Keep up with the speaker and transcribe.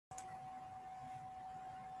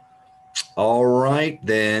All right,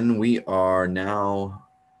 then we are now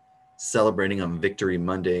celebrating on Victory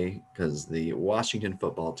Monday because the Washington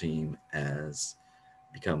football team has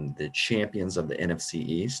become the champions of the NFC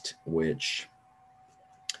East, which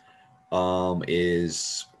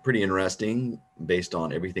is pretty interesting based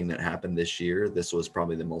on everything that happened this year. This was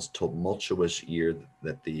probably the most tumultuous year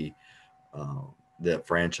that uh, the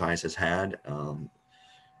franchise has had.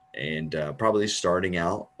 And probably starting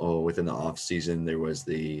out within the off season, there was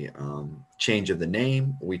the change of the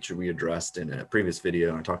name, which we addressed in a previous video.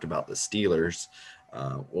 And I talked about the Steelers.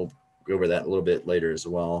 We'll go over that a little bit later as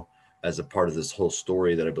well, as a part of this whole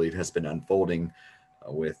story that I believe has been unfolding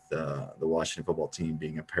with the Washington football team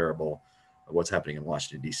being a parable of what's happening in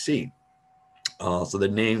Washington, D.C. So the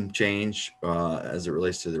name change as it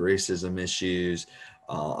relates to the racism issues.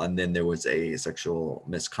 And then there was a sexual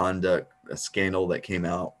misconduct, a scandal that came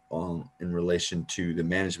out in relation to the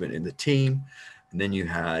management and the team. And then you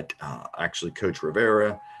had actually Coach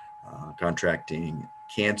Rivera contracting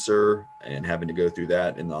cancer and having to go through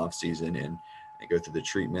that in the offseason and go through the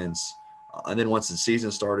treatments. And then once the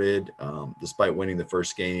season started, despite winning the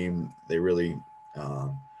first game, they really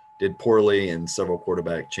did poorly, and several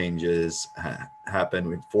quarterback changes happened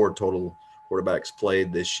with 4 total quarterbacks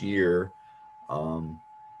played this year.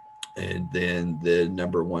 And then the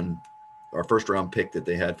number one, our first round pick that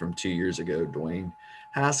they had from 2 years ago, Dwayne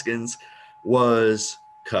Haskins, was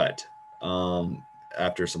cut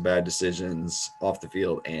after some bad decisions off the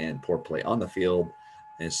field and poor play on the field.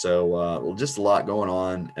 And so, well, just a lot going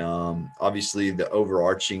on. Obviously, the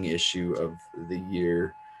overarching issue of the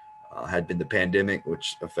year had been the pandemic,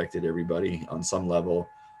 which affected everybody on some level,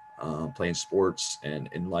 playing sports and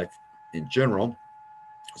in life in general.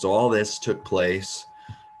 So all this took place,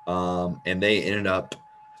 and they ended up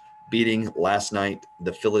beating last night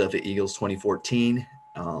the Philadelphia Eagles 2014.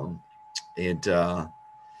 And so,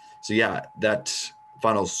 yeah, that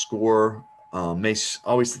final score makes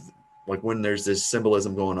always, like, when there's this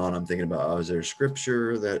symbolism going on, I'm thinking about, is there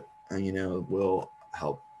scripture that, will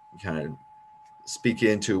help kind of speak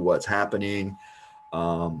into what's happening.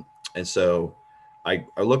 And so I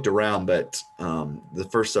looked around, but the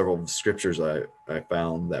first several scriptures I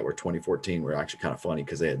found that were 2014 were actually kind of funny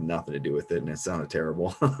because they had nothing to do with it, and it sounded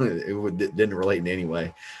terrible. It didn't relate in any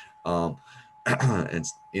way. And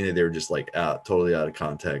they were just like totally out of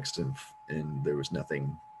context, and there was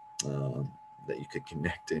nothing that you could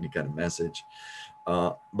connect to any kind of message.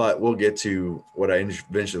 But we'll get to what I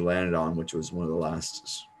eventually landed on, which was one of the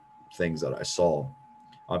last things that I saw.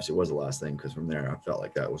 Obviously, it was the last thing because from there I felt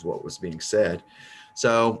like that was what was being said.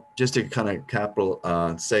 So just to kind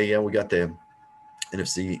of say, yeah, we got the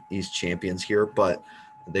NFC East champions here, but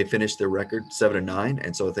they finished their record 7-9,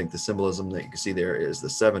 and so I think the symbolism that you can see there is the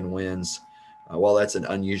 7 wins. While that's an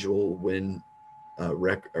unusual win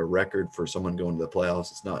record for someone going to the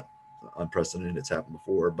playoffs, it's not unprecedented. It's happened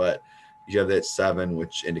before, but you have that 7,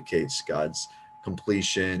 which indicates God's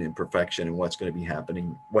completion and perfection and what's going to be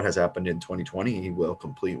happening, what has happened in 2020. He will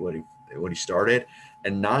complete what he started.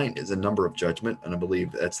 And 9 is a number of judgment, and I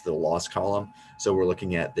believe that's the loss column. So we're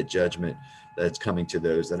looking at the judgment that's coming to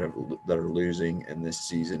those that are losing in this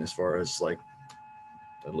season, as far as like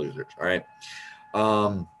the losers. All right.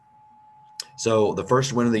 So the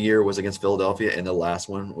first win of the year was against Philadelphia, and the last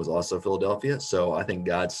one was also Philadelphia. So I think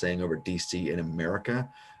God's saying over DC and America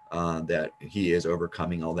that He is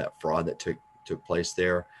overcoming all that fraud that took place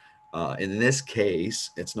there. In this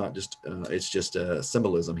case, it's not just it's just a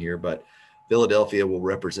symbolism here, but Philadelphia will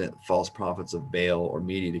represent false prophets of Baal or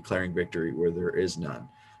media declaring victory where there is none.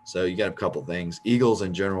 So you got a couple things. Eagles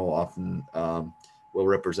in general often will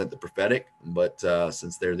represent the prophetic, but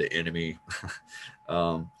since they're the enemy,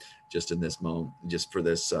 just in this moment, just for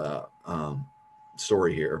this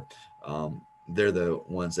story here, they're the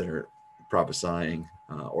ones that are prophesying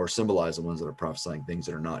or symbolize the ones that are prophesying things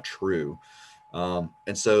that are not true.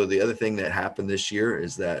 And so the other thing that happened this year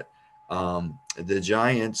is that the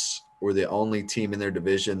Giants were the only team in their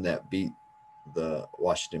division that beat the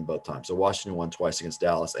Washington both times. So Washington won twice against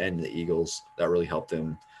Dallas and the Eagles. That really helped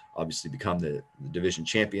them obviously become the division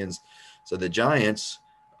champions. So the Giants,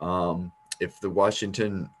 if the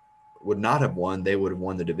Washington would not have won, they would have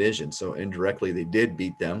won the division. So indirectly, they did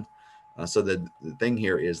beat them. So the thing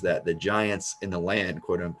here is that the giants in the land,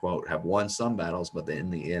 quote unquote, have won some battles, but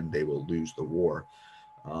in the end, they will lose the war.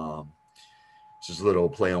 Just a little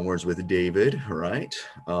play on words with David, right?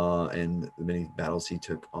 And the many battles he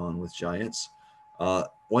took on with giants.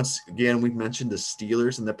 Once again, we've mentioned the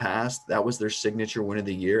Steelers in the past. That was their signature win of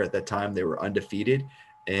the year. At that time, they were undefeated.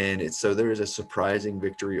 And so there is a surprising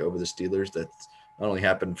victory over the Steelers that's not only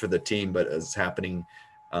happened for the team, but is happening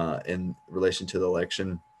in relation to the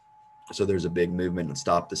election So there's a big movement to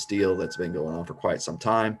stop the steal that's been going on for quite some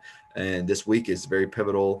time. And this week is very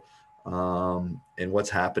pivotal in what's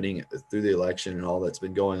happening through the election and all that's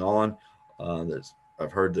been going on.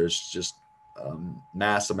 I've heard there's just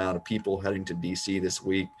mass amount of people heading to DC this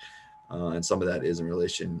week. And some of that is in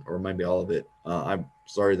relation, or maybe all of it. I'm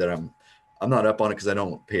sorry that I'm not up on it because I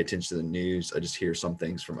don't pay attention to the news. I just hear some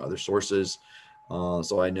things from other sources.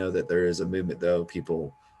 So I know that there is a movement, though,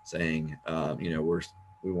 people saying,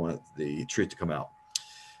 we want the truth to come out.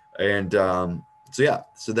 And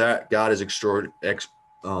so that God is extraordinary.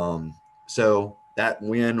 So that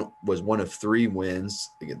win was one of 3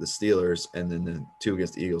 wins against the Steelers, and then the 2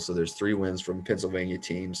 against the Eagles. So there's 3 wins from Pennsylvania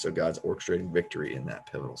teams. So God's orchestrating victory in that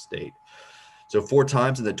pivotal state. So 4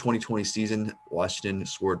 times in the 2020 season, Washington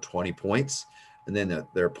scored 20 points, and then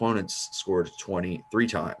their opponents scored 23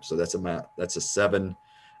 times. So that's a 7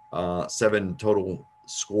 total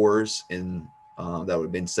scores in that would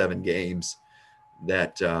have been 7 games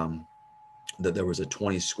that there was a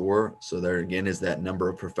 20 score. So there again is that number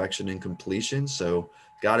of perfection and completion. So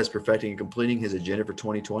God is perfecting and completing his agenda for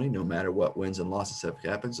 2020, no matter what wins and losses have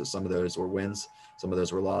happened. So some of those were wins, some of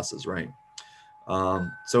those were losses, right?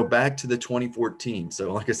 So back to the 2014.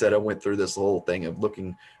 So like I said, I went through this whole thing of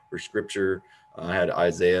looking for scripture. I had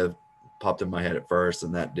Isaiah popped in my head at first,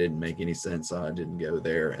 and that didn't make any sense. I didn't go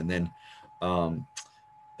there. And then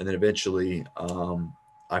eventually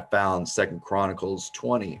I found 2 Chronicles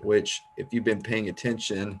 20, which if you've been paying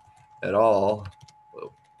attention at all,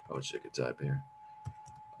 I wish I could type here.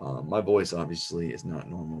 My voice obviously is not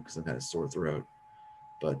normal because I've had a sore throat,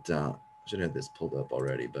 but I should have this pulled up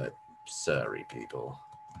already, but sorry, people.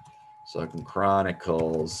 2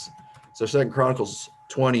 Chronicles. So 2 Chronicles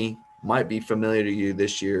 20 might be familiar to you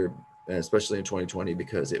this year, especially in 2020,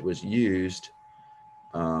 because it was used.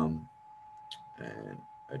 And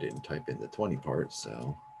I didn't type in the 20 part,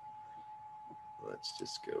 so let's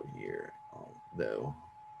just go here. Though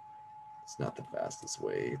it's not the fastest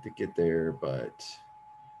way to get there, but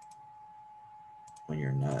when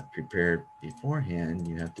you're not prepared beforehand,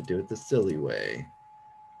 you have to do it the silly way.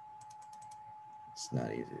 It's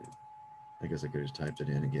not easy. I guess I could have typed it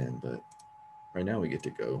in again, but right now we get to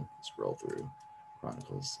go scroll through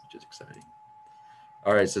Chronicles, which is exciting.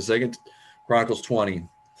 All right, so 2 Chronicles 20,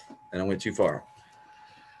 and I went too far.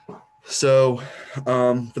 So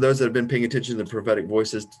for those that have been paying attention to the prophetic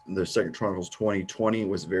voices, the 2 Chronicles 20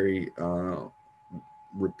 was very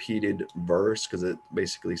repeated verse, because it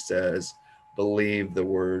basically says, believe the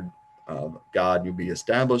word of God, you'll be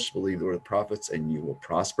established, believe the word of the prophets, and you will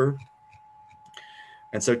prosper.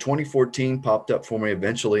 And so 2014 popped up for me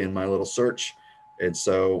eventually in my little search. And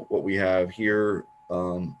so what we have here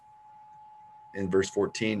in verse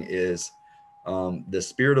 14 is, the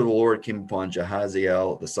Spirit of the Lord came upon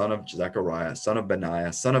Jahaziel, the son of Zechariah, son of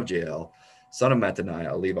Benaiah, son of Jael, son of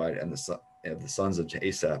Mattaniah, a Levite, and the sons of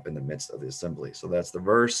Asaph in the midst of the assembly. So that's the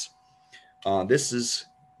verse. This is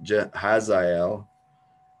Jahaziel,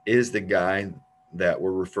 is the guy that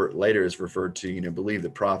later is referred to, believe the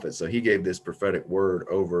prophet. So he gave this prophetic word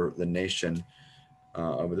over the nation,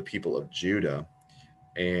 over the people of Judah.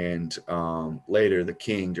 And later the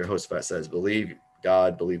king Jehoshaphat says, believe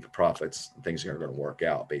God, believe the prophets, and things are going to work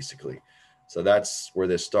out, basically. So that's where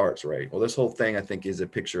this starts, right? Well, this whole thing, I think, is a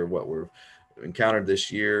picture of what we've encountered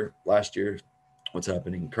this year, last year, what's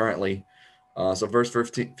happening currently. So verse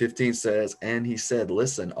 15 says, and he said,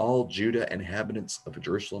 listen, all Judah, inhabitants of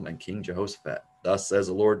Jerusalem, and King Jehoshaphat, thus says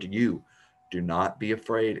the Lord to you, do not be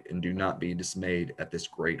afraid and do not be dismayed at this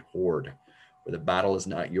great horde. For the battle is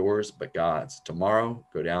not yours, but God's. Tomorrow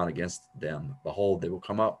go down against them. Behold, they will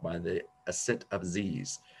come up by the ascent of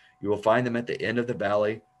Ziz. You will find them at the end of the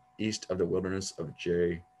valley, east of the wilderness of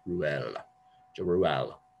Jeruel,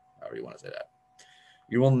 however you want to say that.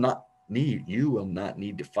 You will not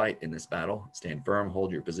need to fight in this battle. Stand firm,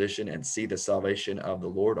 hold your position, and see the salvation of the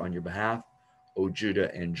Lord on your behalf, O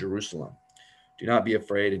Judah and Jerusalem. Do not be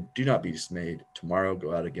afraid and do not be dismayed. Tomorrow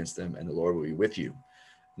go out against them, and the Lord will be with you.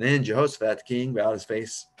 Then Jehoshaphat the king bowed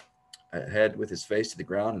his head with his face to the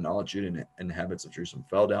ground, and all Judah and the inhabitants of Jerusalem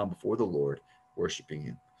fell down before the Lord, worshiping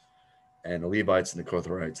him. And the Levites and the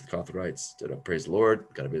Kohathites stood up, praise the Lord.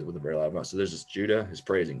 Got to be with a very loud voice. So there's this Judah is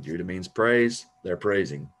praising. Judah means praise. They're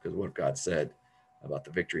praising because of what God said about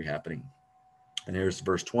the victory happening. And here's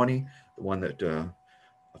verse 20, the one that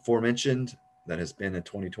aforementioned, that has been a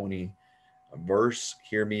 2020 verse.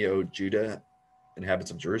 Hear me, O Judah,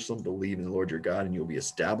 inhabitants of Jerusalem, believe in the Lord your God and you will be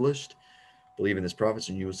established. Believe in his prophets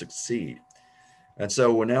and you will succeed. And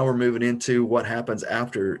so now we're moving into what happens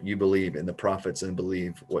after you believe in the prophets and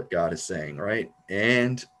believe what God is saying, right?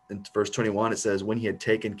 And in verse 21, it says, when he had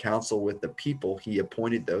taken counsel with the people, he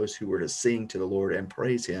appointed those who were to sing to the Lord and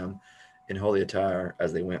praise him in holy attire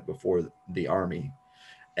as they went before the army.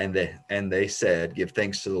 And they said, give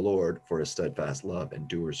thanks to the Lord, for his steadfast love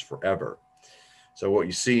endures forever. So what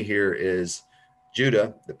you see here is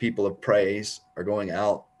Judah, the people of praise, are going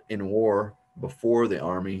out in war before the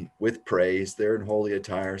army with praise. They're in holy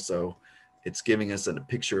attire. So it's giving us a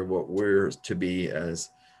picture of what we're to be as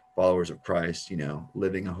followers of Christ,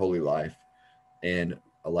 living a holy life and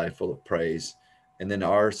a life full of praise. And then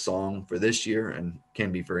our song for this year, and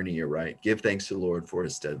can be for any year, right? Give thanks to the Lord, for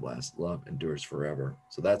his steadfast love endures forever.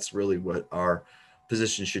 So that's really what our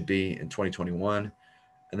position should be in 2021.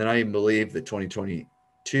 And then I even believe that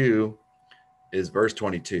 2022 is verse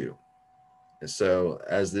 22. And so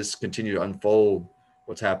as this continue to unfold,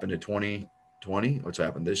 what's happened in 2020, what's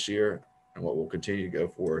happened this year, and what will continue to go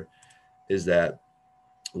forward, is that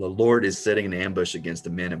the Lord is setting an ambush against the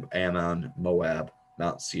men of Ammon, Moab,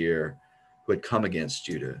 Mount Seir, who had come against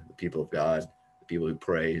Judah, the people of God, the people who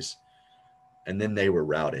praise. And then they were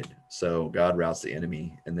routed. So God routs the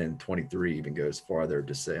enemy. And then 23 even goes farther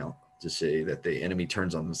to say that the enemy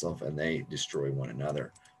turns on himself and they destroy one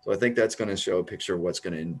another. So I think that's going to show a picture of what's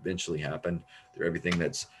going to eventually happen through everything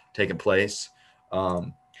that's taken place.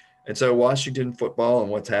 And so Washington football and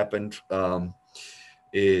what's happened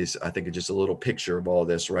is, I think, just a little picture of all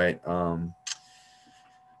this, right? And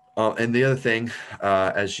the other thing,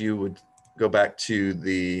 as you would go back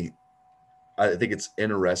to I think it's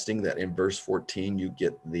interesting that in verse 14, you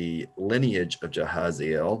get the lineage of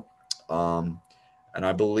Jehaziel. And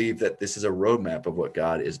I believe that this is a roadmap of what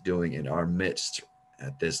God is doing in our midst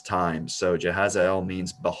at this time. So Jehaziel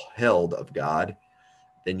means beheld of God.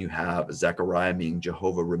 Then you have Zechariah meaning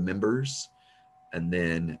Jehovah remembers. And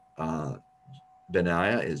then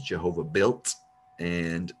Benaiah is Jehovah built.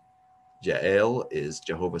 And Jael is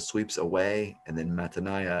Jehovah sweeps away. And then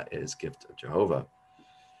Mattaniah is gift of Jehovah.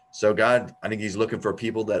 So God, I think he's looking for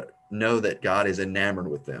people that know that God is enamored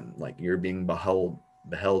with them, like you're being beheld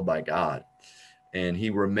by God, and he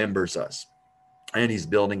remembers us. And he's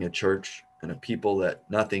building a church and a people that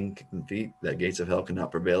nothing can defeat, that gates of hell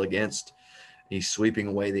cannot prevail against. He's sweeping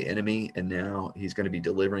away the enemy, and now he's going to be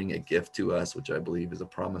delivering a gift to us, which I believe is a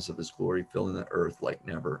promise of his glory, filling the earth like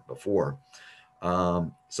never before.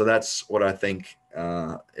 So that's what I think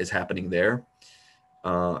is happening there.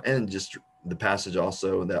 And just the passage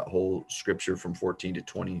also, that whole scripture from 14 to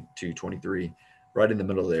 20 to 23, right in the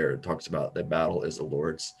middle there, it talks about the battle is the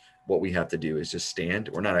Lord's. What we have to do is just stand.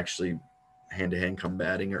 We're not actually hand-to-hand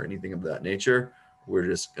combating or anything of that nature. We're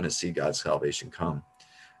just going to see God's salvation come.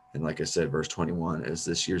 And like I said, verse 21 is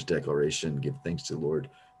this year's declaration, give thanks to the Lord,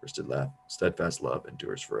 for steadfast love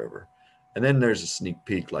endures forever. And then there's a sneak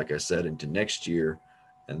peek, like I said, into next year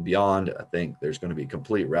and beyond. I think there's going to be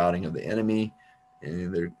complete routing of the enemy,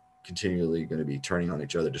 and they're continually going to be turning on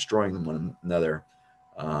each other, destroying one another.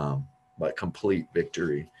 But complete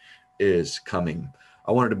victory is coming.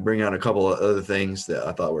 I wanted to bring out a couple of other things that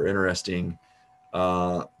I thought were interesting.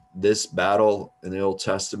 This battle in the Old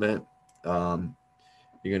Testament, you're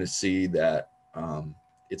going to see that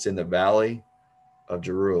it's in the valley of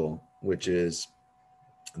Jeruel, which is,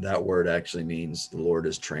 that word actually means the Lord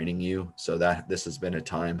is training you. So that this has been a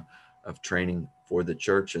time of training for the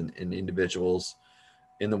church and individuals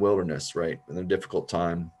in the wilderness, right? In a difficult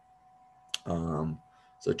time.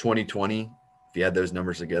 So 2020, if you add those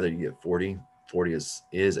numbers together, you get 40. 40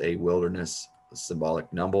 is a wilderness, a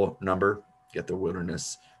symbolic number. Get the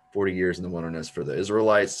wilderness, 40 years in the wilderness for the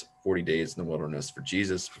Israelites, 40 days in the wilderness for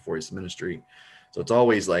Jesus before his ministry. So it's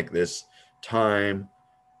always like this time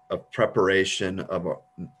of preparation of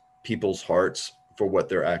people's hearts for what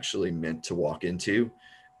they're actually meant to walk into.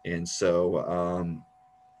 And so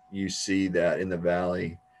you see that in the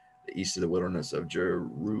valley, the east of the wilderness of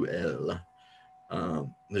Jeruel.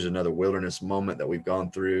 There's another wilderness moment that we've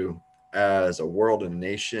gone through as a world and a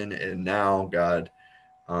nation, and now God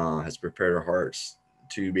has prepared our hearts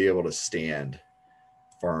to be able to stand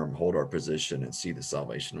firm, hold our position, and see the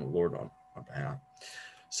salvation of the Lord on our behalf.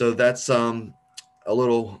 So that's a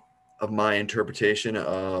little of my interpretation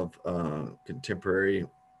of contemporary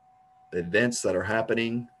events that are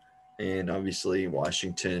happening. And obviously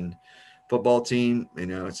Washington football team,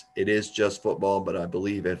 it is just football, but I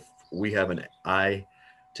believe if we have an eye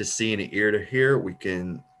to see and an ear to hear, we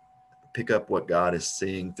can pick up what God is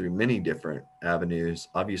seeing through many different avenues.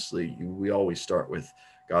 Obviously, we always start with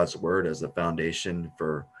God's word as the foundation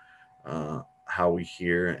for how we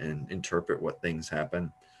hear and interpret what things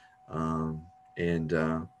happen.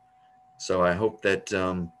 So I hope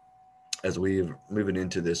that as we're moving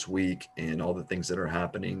into this week and all the things that are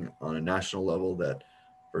happening on a national level, that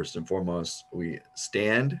First and foremost, we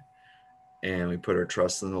stand and we put our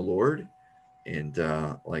trust in the Lord. And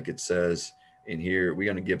like it says in here, we're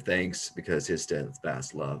going to give thanks because his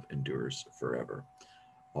steadfast love endures forever.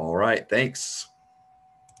 All right. Thanks.